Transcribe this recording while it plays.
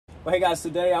Well, hey guys,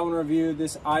 today I want to review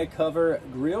this iCover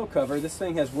grill cover. This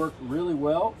thing has worked really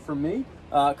well for me.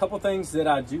 A couple things that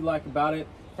I do like about it: it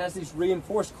has these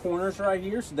reinforced corners right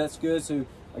here, so that's good. So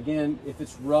again, if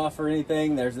it's rough or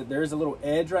anything, there's a little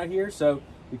edge right here. So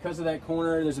because of that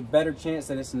corner, there's a better chance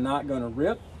that it's not going to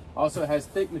rip. Also, it has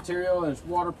thick material and it's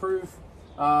waterproof.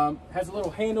 Has a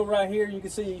little handle right here. You can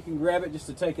see you can grab it just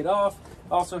to take it off.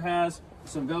 Also has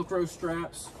some Velcro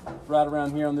straps right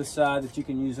around here on this side that you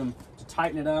can use them to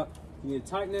tighten it up. You need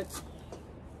to tighten it,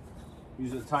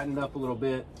 use it to tighten it up a little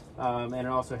bit, and it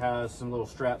also has some little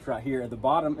straps right here at the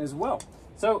bottom as well.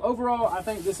 So overall, I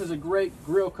think this is a great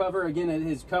grill cover. Again, it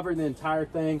has covered the entire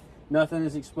thing. Nothing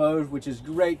is exposed, which is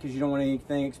great because you don't want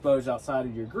anything exposed outside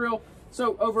of your grill.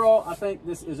 So overall, I think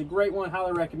this is a great one.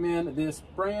 Highly recommend this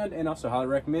brand and also highly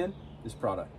recommend this product.